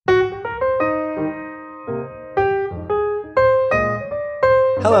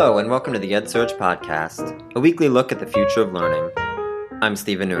Hello, and welcome to the EdSurge Podcast, a weekly look at the future of learning. I'm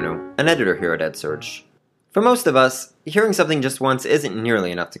Stephen Nunu, an editor here at EdSurge. For most of us, hearing something just once isn't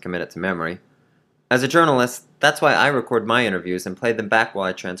nearly enough to commit it to memory. As a journalist, that's why I record my interviews and play them back while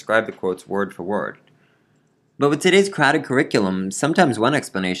I transcribe the quotes word for word. But with today's crowded curriculum, sometimes one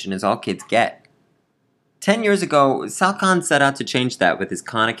explanation is all kids get. 10 years ago, Sal Khan set out to change that with his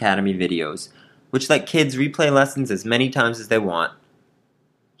Khan Academy videos, which let kids replay lessons as many times as they want.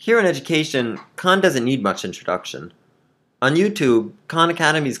 Here in education, Khan doesn't need much introduction. On YouTube, Khan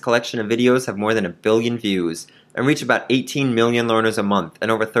Academy's collection of videos have more than 1 billion views and reach about 18 million learners a month in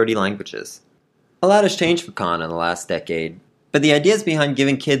over 30 languages. A lot has changed for Khan in the last decade, but the ideas behind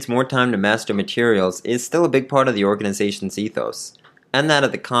giving kids more time to master materials is still a big part of the organization's ethos, and that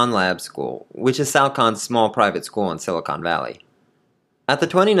of the Khan Lab School, which is Sal Khan's small private school in Silicon Valley. At the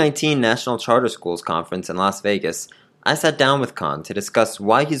 2019 National Charter Schools Conference in Las Vegas, I sat down with Khan to discuss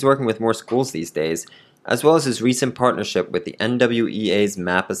why he's working with more schools these days, as well as his recent partnership with the NWEA's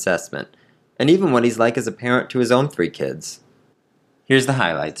MAP assessment, and even what he's like as a parent to his own 3 kids. Here's the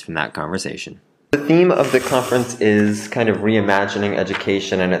highlights from that conversation. The theme of the conference is kind of reimagining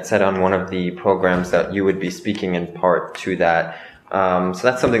education, and it said on one of the programs that you would be speaking in part to that. So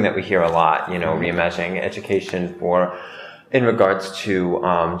that's something that we hear a lot, reimagining education in regards to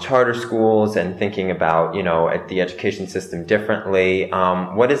charter schools and thinking about, at the education system differently.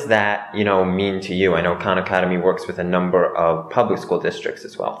 What does that, mean to you? I know Khan Academy works with a number of public school districts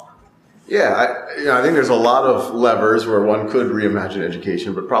as well. Yeah, I think there's a lot of levers where one could reimagine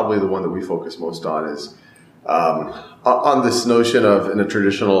education, but probably the one that we focus most on is on this notion of, in a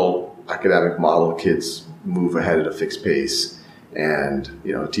traditional academic model, kids move ahead at a fixed pace. And,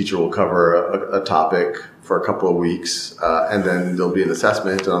 a teacher will cover a topic for a couple of weeks, and then there'll be an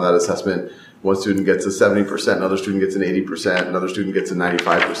assessment. And on that assessment, one student gets a 70%, another student gets an 80%, another student gets a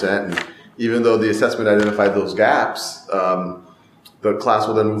 95%. And even though the assessment identified those gaps, the class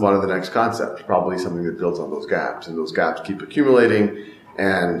will then move on to the next concept, probably something that builds on those gaps. And those gaps keep accumulating.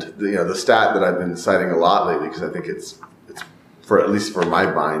 And, the stat that I've been citing a lot lately, because I think it's for, at least for my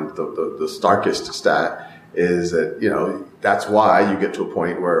mind, the starkest stat, is that, that's why you get to a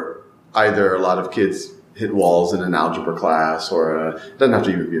point where either a lot of kids hit walls in an algebra class, or it doesn't have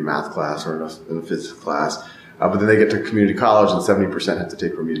to even be a math class or in a physics class, but then they get to community college and 70% have to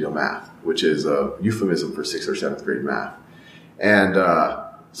take remedial math, which is a euphemism for 6th or 7th grade math. And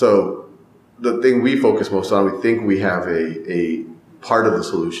so the thing we focus most on, we think we have a part of the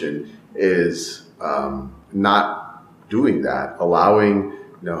solution is not doing that, allowing,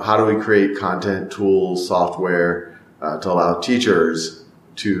 how do we create content, tools, software to allow teachers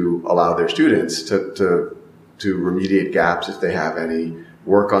to allow their students to remediate gaps if they have any,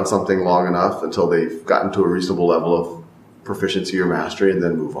 work on something long enough until they've gotten to a reasonable level of proficiency or mastery, and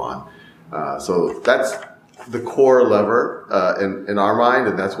then move on. So that's the core lever in our mind,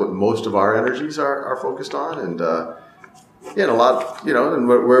 and that's what most of our energies are focused on. And a lot, and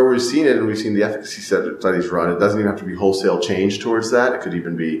where we've seen it, and we've seen the efficacy studies run, it doesn't even have to be wholesale change towards that. It could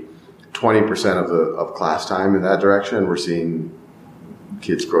even be 20% of class time in that direction, and we're seeing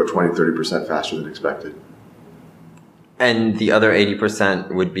kids grow 20-30% faster than expected. And the other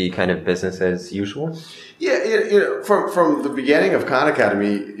 80% would be kind of business as usual? Yeah, from the beginning of Khan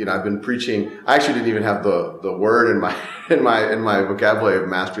Academy, I've been preaching. I actually didn't even have the word in my vocabulary of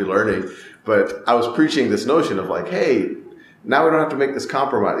mastery learning, but I was preaching this notion of like, hey, now we don't have to make this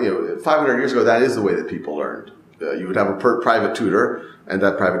compromise. 500 years ago, that is the way that people learned. You would have a private tutor, and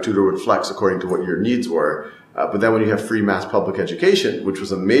that private tutor would flex according to what your needs were. But then when you have free mass public education, which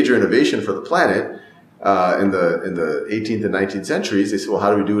was a major innovation for the planet in the 18th and 19th centuries, they said, well, how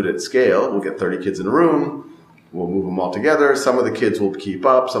do we do it at scale? We'll get 30 kids in a room. We'll move them all together. Some of the kids will keep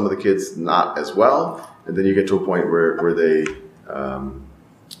up, some of the kids not as well. And then you get to a point where they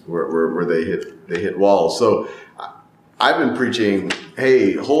hit walls. So I've been preaching,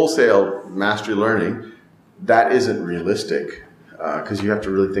 hey, wholesale mastery learning, that isn't realistic. Because you have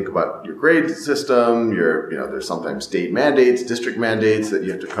to really think about your grade system, there's sometimes state mandates, district mandates that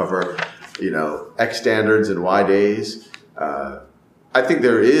you have to cover, X standards and Y days. I think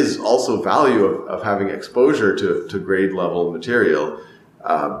there is also value of having exposure to grade level material.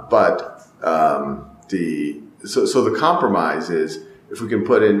 But the compromise is, if we can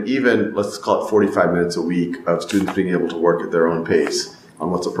put in even, let's call it 45 minutes a week of students being able to work at their own pace on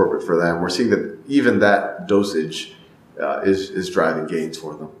what's appropriate for them, we're seeing that even that dosage is driving gains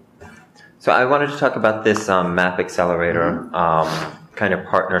for them. So I wanted to talk about this MAP accelerator. kind of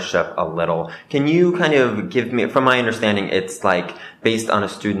partnership a little. Can you kind of give me, from my understanding, it's like based on a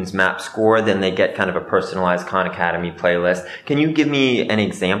student's MAP score, then they get kind of a personalized Khan Academy playlist. Can you give me an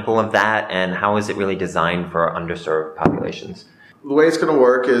example of that, and how is it really designed for underserved populations? The way it's going to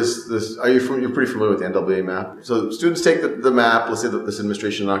work is this. You're pretty familiar with the NAA map. So students take the map, let's say this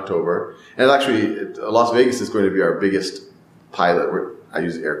administration in October, and actually Las Vegas is going to be our biggest pilot. I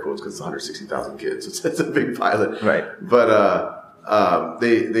use air quotes because it's 160,000 kids. So it's a big pilot. Right. But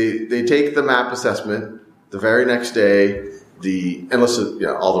they take the map assessment the very next day. All the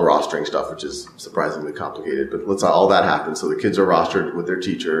rostering stuff, which is surprisingly complicated, but let's all that happen. So the kids are rostered with their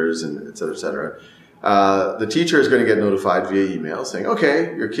teachers and et cetera, et cetera. The teacher is going to get notified via email saying,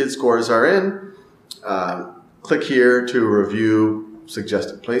 okay, your kids' scores are in. Click here to review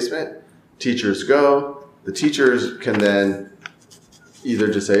suggested placement. Teachers go. The teachers can then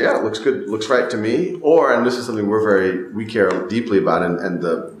either just say, yeah, it looks good, looks right to me, or, and this is something we care deeply about, and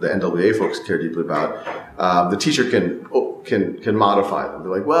the NAA folks care deeply about, the teacher can modify them.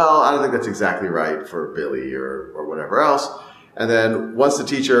 They're like, well, I don't think that's exactly right for Billy or whatever else. And then once the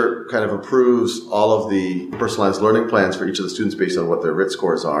teacher kind of approves all of the personalized learning plans for each of the students based on what their RIT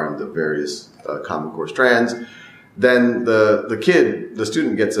scores are and the various Common Core strands, then the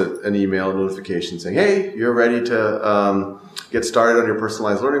student gets an email notification saying, hey, you're ready to get started on your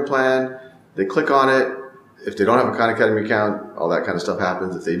personalized learning plan. They click on it. If they don't have a Khan Academy account, all that kind of stuff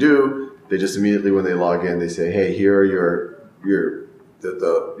happens. If they do, they just immediately, when they log in, they say, hey, here are your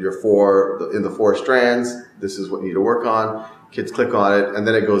four strands. This is what you need to work on. Kids click on it, and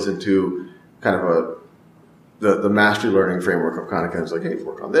then it goes into kind of the mastery learning framework of Khan Academy. It's like, hey,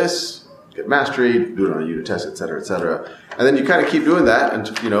 work on this, get mastery, do it on a unit test, et cetera, et cetera. And then you kind of keep doing that, and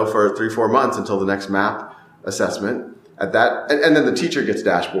for 3-4 months until the next MAP assessment. At that, and then the teacher gets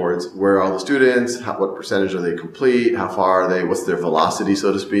dashboards where are all the students, what percentage are they complete, how far are they, what's their velocity,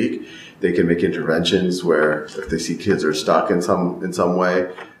 so to speak. They can make interventions where if they see kids are stuck in some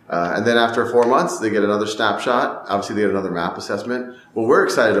way. And then after 4 months, they get another snapshot. Obviously, they get another MAP assessment. What we're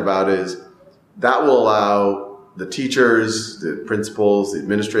excited about is that will allow the teachers, the principals, the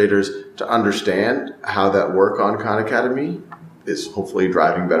administrators to understand how that work on Khan Academy is hopefully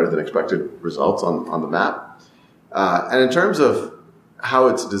driving better than expected results on the MAP. And in terms of how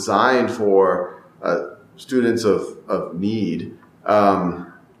it's designed for students of need,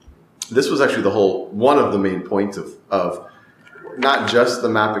 this was actually one of the main points of not just the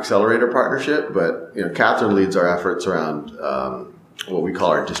MAP Accelerator partnership, but Catherine leads our efforts around what we call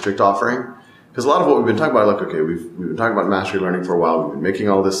our district offering. Because a lot of what we've been talking about, we've been talking about mastery learning for a while. We've been making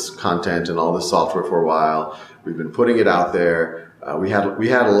all this content and all this software for a while. We've been putting it out there. We had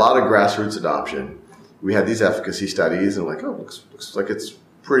a lot of grassroots adoption. We had these efficacy studies, and looks like it's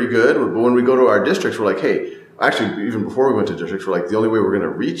pretty good. But when we go to our districts, we're like, hey, actually, even before we went to districts, we're like, the only way we're going to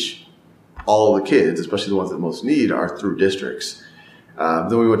reach all the kids, especially the ones that most need, are through districts.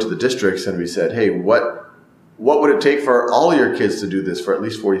 Then we went to the districts and we said, hey, what would it take for all your kids to do this for at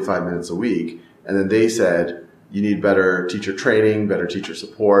least 45 minutes a week? And then they said, you need better teacher training, better teacher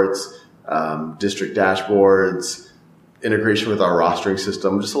supports, district dashboards, integration with our rostering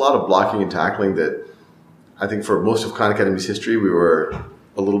system, just a lot of blocking and tackling that I think for most of Khan Academy's history, we were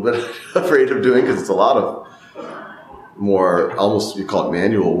a little bit afraid of doing because it's a lot of more, almost you call it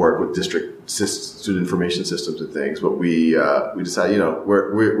manual work with district student information systems and things. But we decided,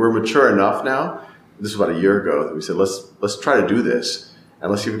 we're mature enough now. This was about a year ago that we said, let's try to do this. And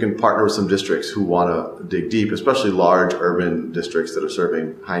let's see if we can partner with some districts who want to dig deep, especially large urban districts that are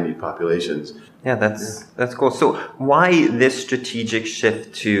serving high-need populations. Yeah, that's cool. So why this strategic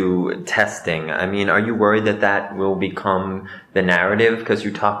shift to testing? I mean, are you worried that will become the narrative? Because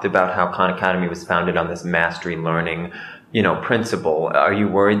you talked about how Khan Academy was founded on this mastery learning, principle. Are you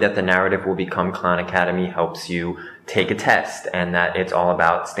worried that the narrative will become Khan Academy helps you take a test and that it's all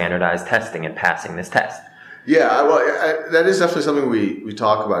about standardized testing and passing this test? Yeah, well, that is definitely something we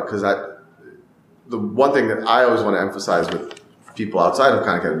talk about because the one thing that I always want to emphasize with people outside of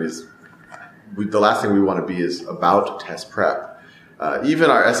Khan Academy is the last thing we want to be is about test prep. Even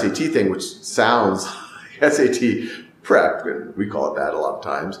our SAT thing, which sounds like SAT prep, and we call it that a lot of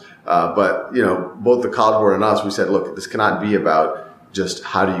times, but both the College Board and us, we said, look, this cannot be about just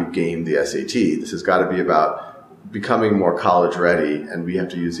how do you game the SAT. This has got to be about becoming more college ready, and we have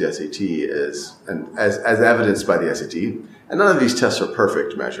to use the SAT as evidenced by the SAT. And none of these tests are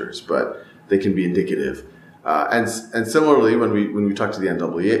perfect measures, but they can be indicative. And similarly, when we talked to the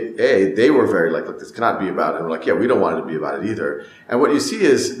NAA, they were very look, this cannot be about it. And we're like, yeah, we don't want it to be about it either. And what you see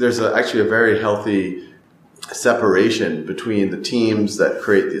is there's actually a very healthy separation between the teams that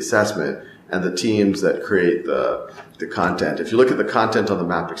create the assessment and the teams that create the content. If you look at the content on the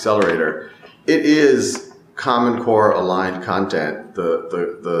MAP Accelerator, it is Common Core aligned content.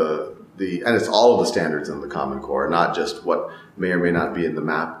 And it's all of the standards in the Common Core, not just what may or may not be in the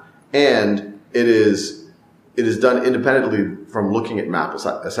MAP. And it is done independently from looking at MAP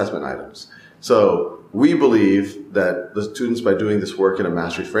assessment items. So we believe that the students, by doing this work in a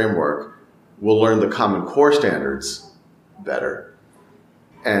mastery framework, will learn the Common Core standards better.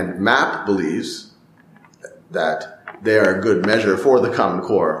 And MAP believes that they are a good measure for the Common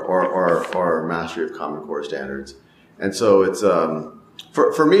Core or mastery of Common Core standards. And so it's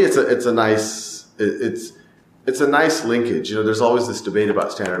for me it's a nice linkage. You know, there's always this debate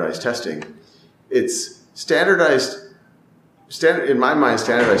about standardized testing. It's in my mind,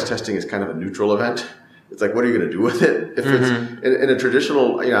 standardized testing is kind of a neutral event. It's like, what are you going to do with it? If it's in a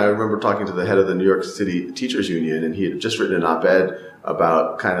traditional, you know, I remember talking to the head of the New York City Teachers Union, and he had just written an op-ed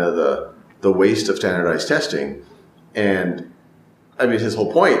about kind of the waste of standardized testing. And I mean, his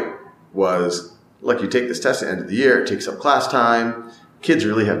whole point was, look, you take this test at the end of the year, it takes up class time, kids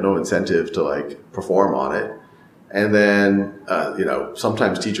really have no incentive to like perform on it. And then, you know,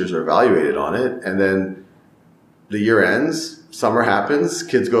 sometimes teachers are evaluated on it, and then the year ends, summer happens,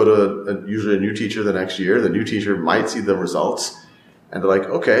 kids go to usually a new teacher the next year. The new teacher might see the results, and they're like,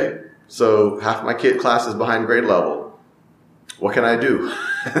 okay, so half my class is behind grade level. What can I do?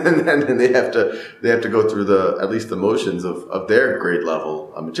 And then they have to go through at least the motions of their grade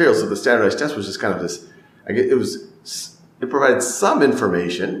level material. So the standardized test was just kind of this. It provided some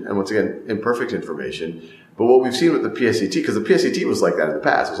information, and once again, imperfect information. But what we've seen with the PSAT, because the PSAT was like that in the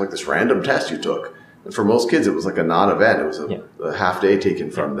past, it was like this random test you took. And for most kids, it was like a non-event. It was a half day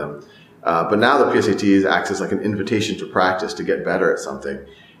taken from them. But now the PSAT acts as like an invitation to practice to get better at something.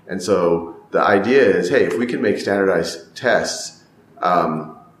 And so the idea is, hey, if we can make standardized tests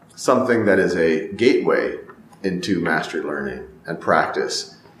something that is a gateway into mastery learning and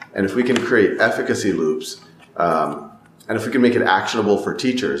practice, and if we can create efficacy loops, and if we can make it actionable for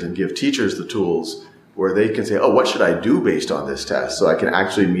teachers and give teachers the tools where they can say, oh, what should I do based on this test so I can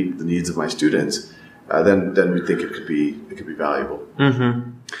actually meet the needs of my students, then we think it could be valuable.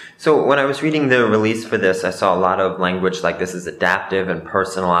 Mm-hmm. So when I was reading the release for this, I saw a lot of language like this is adaptive and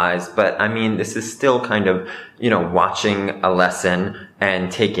personalized, but I mean, this is still kind of, you know, watching a lesson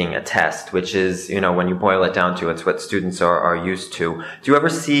and taking a test, which is, you know, when you boil it down to it's what students are used to. Do you ever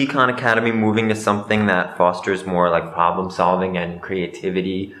see Khan Academy moving to something that fosters more like problem solving and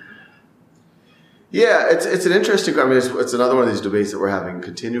creativity? Yeah, it's an interesting, I mean, it's another one of these debates that we're having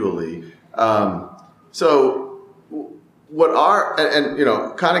continually. So you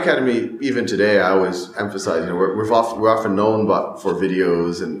know, Khan Academy, even today, I always emphasize, you know, we're often known for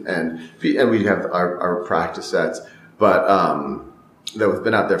videos and we have our practice sets, but that have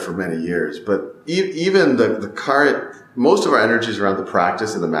been out there for many years. But even the current, most of our energy is around the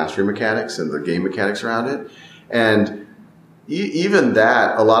practice and the mastery mechanics and the game mechanics around it. And even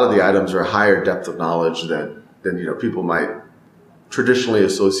that, a lot of the items are higher depth of knowledge than you know people might traditionally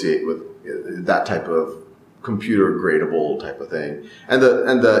associate with that type of computer gradable type of thing. And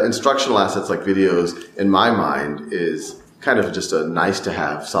the instructional assets like videos, in my mind, is kind of just a nice to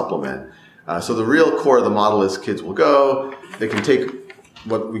have supplement. So the real core of the model is kids will go, they can take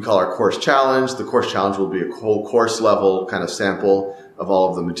what we call our course challenge. The course challenge will be a whole course level kind of sample of all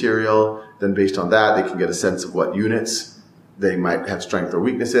of the material. Then based on that, they can get a sense of what units they might have strength or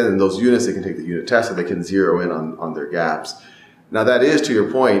weakness in. And those units, they can take the unit test and they can zero in on their gaps. Now that is, to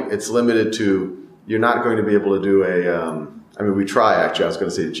your point, it's limited to, you're not going to be able to do I mean, we try actually, I was going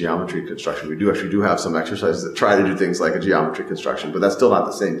to say geometry construction. We do have some exercises that try to do things like a geometry construction, but that's still not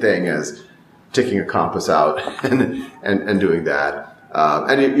the same thing as taking a compass out and doing that.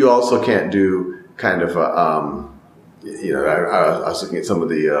 And you also can't do kind of, you know, I was looking at some of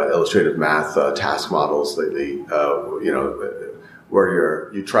the illustrative math task models lately, you know,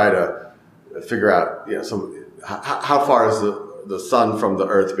 where you try to figure out, you know, how far is the sun from the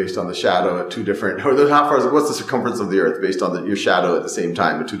earth based on the shadow at two different, or what's the circumference of the earth based on your shadow at the same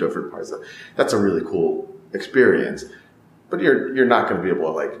time at two different parts. That's a really cool experience, but you're not going to be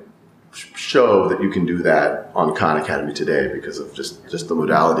able to like show that you can do that on Khan Academy today because of just the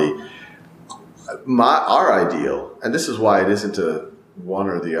modality. Our ideal, and this is why it isn't a one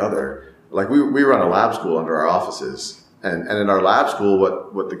or the other, like we run a lab school under our offices, and in our lab school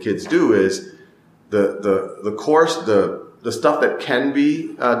what the kids do is the course, the stuff that can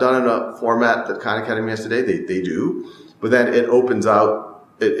be done in a format that Khan Academy has today, they do, but then it opens out,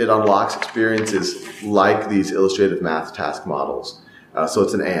 it unlocks experiences like these illustrative math task models. So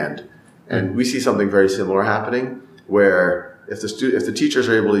it's an and we see something very similar happening where if the teachers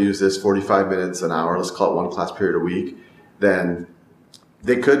are able to use this 45 minutes an hour, let's call it one class period a week, then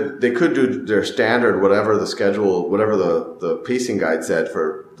they could do their standard, whatever the schedule, whatever the pacing guide said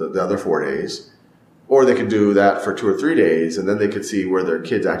for the other 4 days, or they could do that for 2 or 3 days, and then they could see where their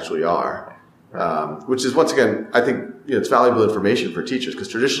kids actually are, which is, once again, I think it's valuable information for teachers, because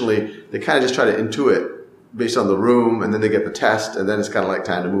traditionally they kind of just try to intuit based on the room, and then they get the test, and then it's kind of like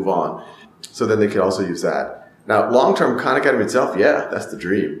time to move on. So then they could also use that. Now, long-term, Khan Academy itself, yeah, that's the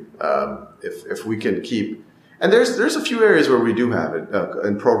dream. If we can keep, and there's a few areas where we do have it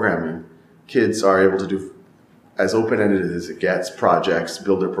in programming. Kids are able to do as open-ended as it gets, projects,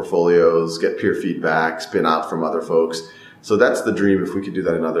 build their portfolios, get peer feedback, spin out from other folks. So that's the dream if we could do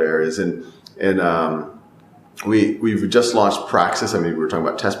that in other areas. And we've just launched Praxis. I mean, we were talking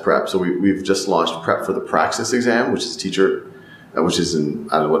about test prep. So we've just launched prep for the Praxis exam, which is which is in,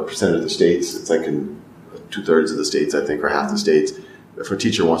 I don't know what percentage of the states. It's like in 2/3 of the states, I think, or half the states. If a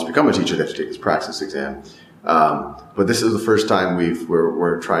teacher wants to become a teacher, they have to take this Praxis exam. But this is the first time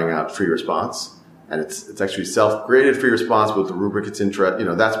we're trying out free response. And it's actually self-graded free response with the rubric.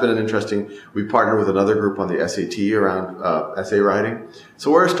 That's been an interesting. We partnered with another group on the SAT around essay writing. So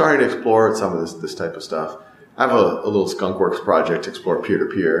we're starting to explore some of this type of stuff. I have a little skunkworks project to explore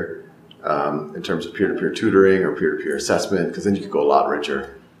peer-to-peer in terms of peer-to-peer tutoring or peer-to-peer assessment, because then you could go a lot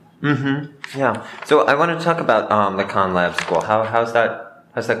richer. Mm-hmm. Yeah. So I want to talk about the Khan Lab School. How's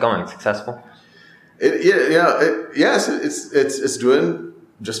that going? Successful? Yes, it's doing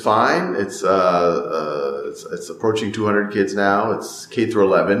just fine. It's approaching 200 kids now. It's K through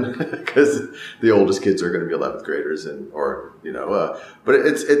 11 because the oldest kids are going to be 11th graders, but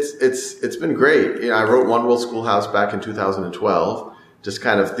it's been great. I wrote One World Schoolhouse back in 2012, just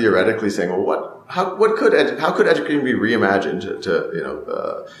kind of theoretically saying, well, how could education be reimagined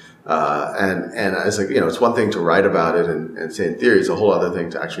and it's like, it's one thing to write about it and say in theory, it's a whole other thing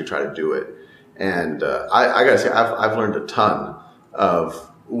to actually try to do it. And I gotta say, I've learned a ton of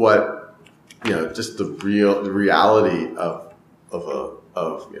what, just the reality of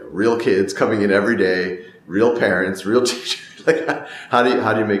real kids coming in every day, real parents, real teachers. Like, how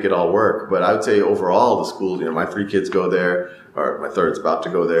do you make it all work? But I would say overall, the school, my 3 kids go there, or my third's about to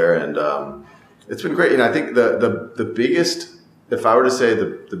go there, and it's been great. I think the biggest, if I were to say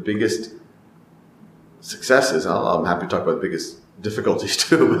the biggest successes, I'm happy to talk about the biggest difficulties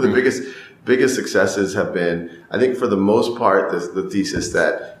too, but the biggest successes have been, I think for the most part, the thesis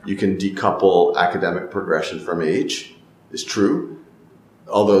that you can decouple academic progression from age is true.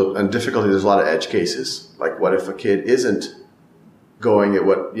 Although, in difficulty, there's a lot of edge cases. Like, what if a kid isn't going at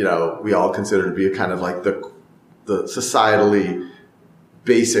what, we all consider to be a kind of like the societally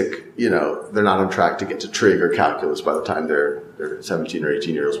basic, they're not on track to get to trig or calculus by the time they're 17 or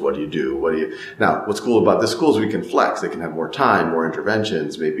 18 years old. What do you do? Now, what's cool about this school is we can flex. They can have more time, more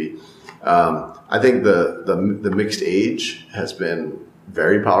interventions, maybe. I think the mixed age has been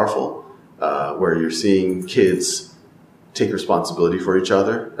very powerful, where you're seeing kids take responsibility for each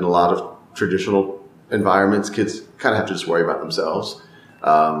other. In a lot of traditional environments, kids kind of have to just worry about themselves.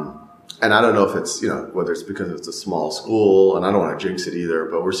 And I don't know if it's, whether it's because it's a small school, and I don't want to jinx it either,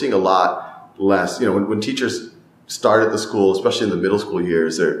 but we're seeing a lot less, when teachers start at the school, especially in the middle school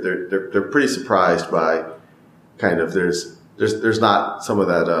years, they're pretty surprised by kind of, there's not some of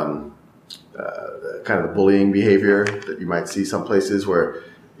that, kind of the bullying behavior that you might see some places where,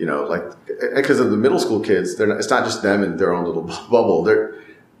 because of the middle school kids, it's not just them in their own little bubble.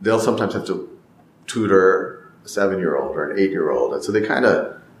 They'll sometimes have to tutor a 7-year-old or an 8-year-old. And so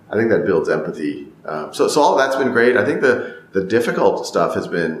I think that builds empathy. So all that's been great. I think the difficult stuff has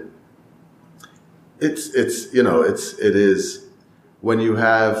been, it is when you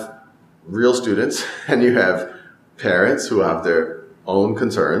have real students and you have parents who have their own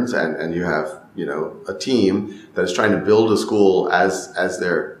concerns and you have, a team that is trying to build a school as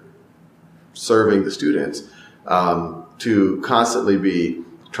they're serving the students, to constantly be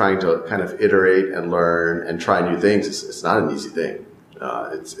trying to kind of iterate and learn and try new things. It's not an easy thing.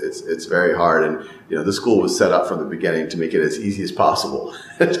 It's very hard. And, the school was set up from the beginning to make it as easy as possible.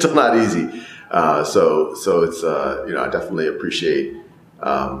 It's still not easy. So it's, I definitely appreciate,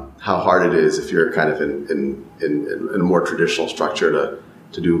 how hard it is if you're kind of in a more traditional structure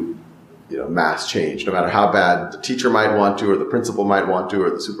to do, mass change, no matter how bad the teacher might want to, or the principal might want to, or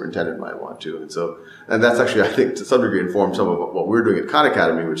the superintendent might want to. And that's actually, I think, to some degree informed some of what we're doing at Khan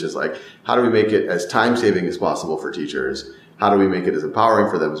Academy, which is like, how do we make it as time-saving as possible for teachers? How do we make it as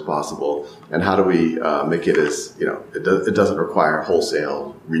empowering for them as possible? And how do we make it as, it doesn't require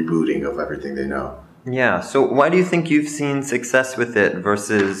wholesale rebooting of everything they know? Yeah. So why do you think you've seen success with it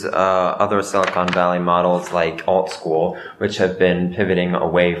versus other Silicon Valley models like AltSchool, which have been pivoting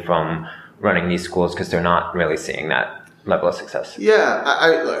away from running these schools because they're not really seeing that level of success? Yeah,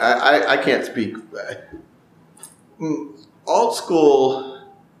 I can't speak. AltSchool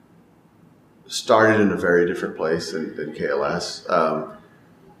started in a very different place than KLS.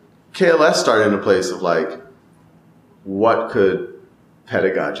 KLS started in a place of like, what could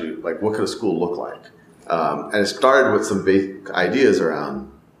pedagogy, like what could a school look like? And it started with some basic ideas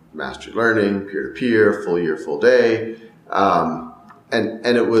around mastery learning, peer-to-peer, full year, full day.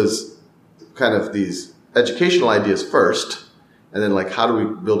 And it was kind of these educational ideas first, and then like, how do we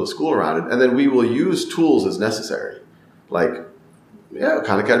build a school around it? And then we will use tools as necessary. Like, yeah,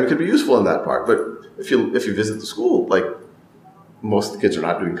 Khan Academy could be useful in that part, but if you visit the school, like, most of the kids are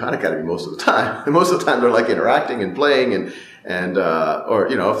not doing Khan Academy most of the time. And most of the time they're like interacting and playing and or,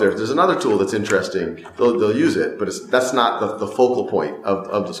 you know, if there's another tool that's interesting, they'll use it, but that's not the focal point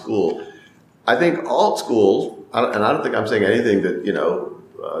of the school. I think AltSchool, and I don't think I'm saying anything that, you know,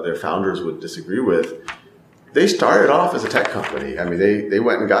 their founders would disagree with. They started off as a tech company. I mean, they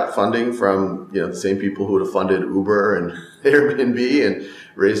went and got funding from, you know, the same people who would have funded Uber and Airbnb and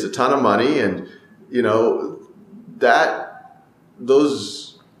raised a ton of money. And, you know, the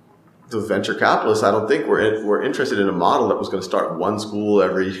venture capitalists, I don't think were interested in a model that was going to start one school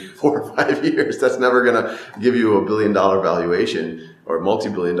every 4 or 5 years. That's never going to give you $1 billion valuation or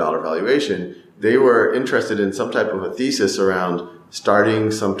multi-billion dollar valuation. They were interested in some type of a thesis around starting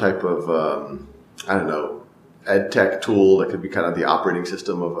some type of, I don't know, ed tech tool that could be kind of the operating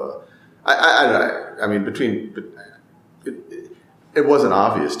system of I don't know. I mean, it wasn't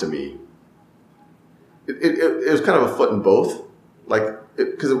obvious to me. It was kind of a foot in both, like,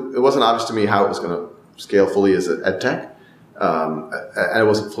 because it wasn't obvious to me how it was going to scale fully as an ed tech, and it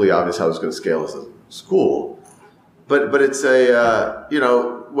wasn't fully obvious how it was going to scale as a school. But it's a you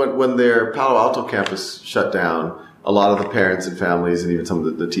know, when their Palo Alto campus shut down, a lot of the parents and families and even some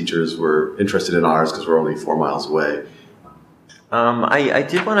of the teachers were interested in ours because we're only 4 miles away. I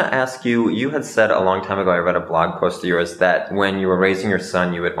did want to ask you, you had said a long time ago, I read a blog post of yours, that when you were raising your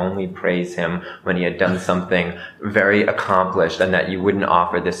son, you would only praise him when he had done something very accomplished and that you wouldn't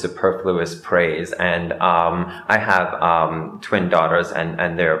offer this superfluous praise. And I have twin daughters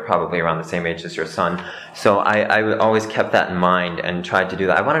and they're probably around the same age as your son. So I always kept that in mind and tried to do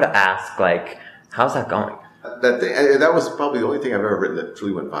that. I wanted to ask, like, how's that going? That was probably the only thing I've ever written that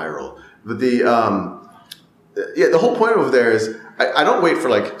truly went viral. But the whole point over there is I don't wait for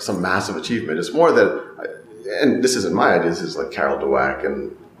like some massive achievement. It's more that, and this isn't my idea, this is like Carol Dweck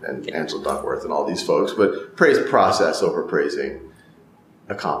and Angela Duckworth and all these folks, but praise process over praising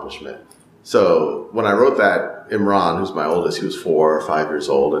accomplishment. So when I wrote that, Imran, who's my oldest, he was 4 or 5 years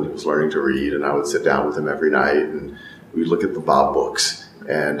old and he was learning to read, and I would sit down with him every night and we'd look at the Bob books.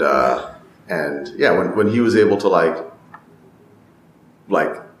 And yeah, when he was able to like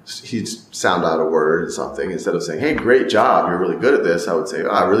he'd sound out a word or something, instead of saying, "Hey, great job, you're really good at this," I would say, "Oh,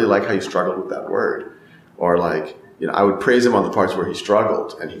 I really like how you struggled with that word." Or like, you know, I would praise him on the parts where he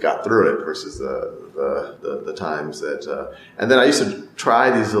struggled and he got through it versus the times that, and then I used to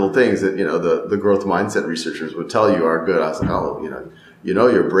try these little things that, you know, the growth mindset researchers would tell you are good. I was like, oh, you know,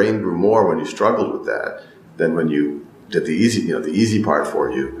 your brain grew more when you struggled with that than when you did the easy part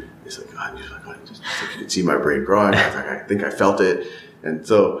for you. It's like, God, you could see my brain growing. I think I felt it. And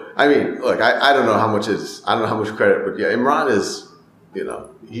so, I mean, look, I don't know how much credit, but yeah, Imran is, you know,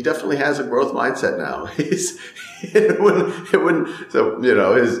 he definitely has a growth mindset now. It wouldn't, so, you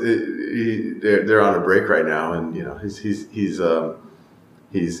know, they're on a break right now, and, you know,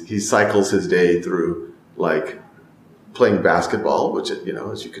 he cycles his day through like playing basketball, which, you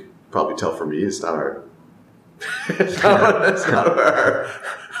know, as you could probably tell from me, it's not our, it's not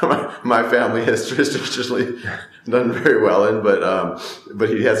my family has traditionally done very well in, but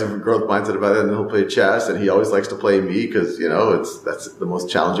he has a growth mindset about it, and he'll play chess, and he always likes to play me because, you know, that's the most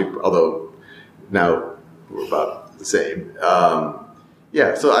challenging, although now we're about the same.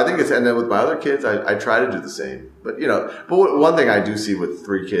 Yeah, so I think and then with my other kids, I try to do the same. But, you know, one thing I do see with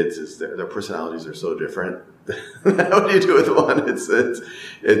 3 kids is their personalities are so different. What do you do with one?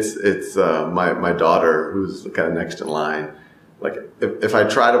 It's my daughter, who's kind of next in line. Like, if I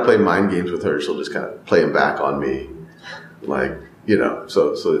try to play mind games with her, she'll just kind of play them back on me. Like, you know,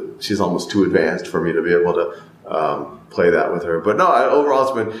 so she's almost too advanced for me to be able to play that with her. But no, overall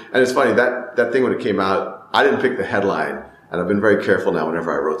it's been, and it's funny, that thing when it came out, I didn't pick the headline. And I've been very careful now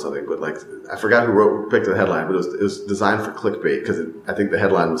whenever I wrote something, but like, I forgot who picked the headline, but it was designed for clickbait, because I think the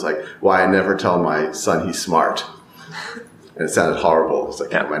headline was like, "Why I never tell my son he's smart." And it sounded horrible. It's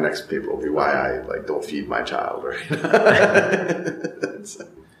like, my next paper will be why I don't feed my child. Or,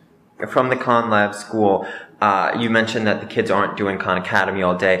 From the Khan Lab school, you mentioned that the kids aren't doing Khan Academy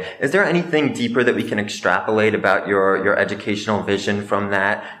all day. Is there anything deeper that we can extrapolate about your educational vision from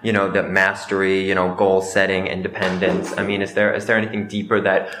that? The mastery, goal setting, independence. I mean, is there anything deeper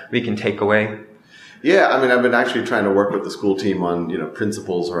that we can take away? Yeah, I mean, I've been actually trying to work with the school team on,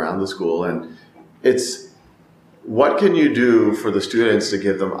 principles around the school, and it's what can you do for the students to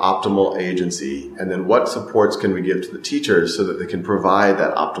give them optimal agency, and then what supports can we give to the teachers so that they can provide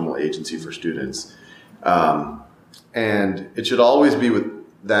that optimal agency for students. And it should always be with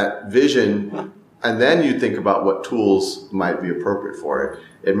that vision, and then you think about what tools might be appropriate for it.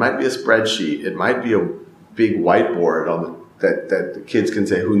 It might be a spreadsheet. It might be a big whiteboard that the kids can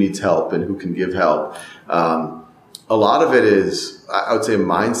say who needs help and who can give help. A lot of it is, I would say, a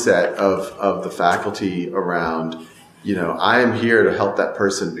mindset of the faculty around, I am here to help that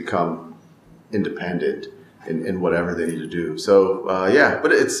person become independent in whatever they need to do. So,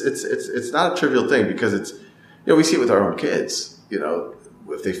 but it's not a trivial thing because it's, we see it with our own kids.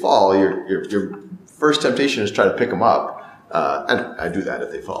 If they fall, your first temptation is try to pick them up. And I do that if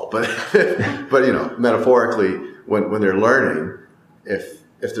they fall, but metaphorically, when they're learning, if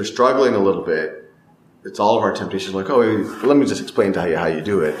they're struggling a little bit, it's all of our temptations like, let me just explain to you how you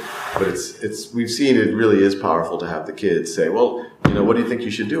do it. But we've seen it really is powerful to have the kids say, well, what do you think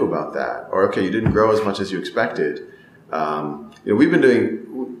you should do about that? Or, okay, you didn't grow as much as you expected. We've been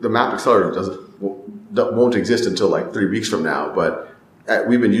doing, the MAP Accelerator won't exist until 3 weeks from now, but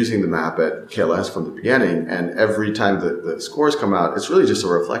we've been using the MAP at KLS from the beginning, and every time the scores come out, it's really just a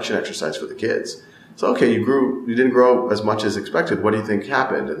reflection exercise for the kids. So, okay, you didn't grow as much as expected. What do you think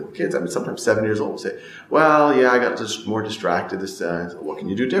happened? And the kids, sometimes 7 years old, will say, well, yeah, I got just more distracted this time. So what can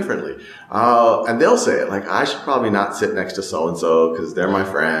you do differently? And they'll say it I should probably not sit next to so-and-so because they're my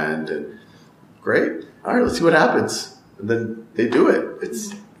friend. And great. All right, let's see what happens. And then they do it.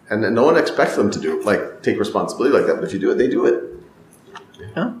 And no one expects them to do it, take responsibility like that. But if you do it, they do it.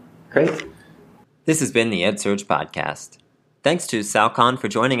 Oh, great. This has been the EdSurge Podcast. Thanks to Sal Khan for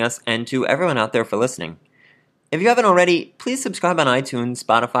joining us and to everyone out there for listening. If you haven't already, please subscribe on iTunes,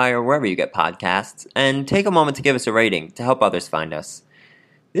 Spotify, or wherever you get podcasts, and take a moment to give us a rating to help others find us.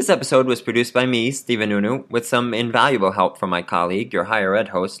 This episode was produced by me, Stephen Nunu, with some invaluable help from my colleague, your higher ed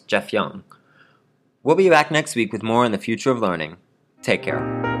host, Jeff Young. We'll be back next week with more on the future of learning. Take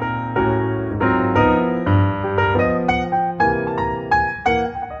care.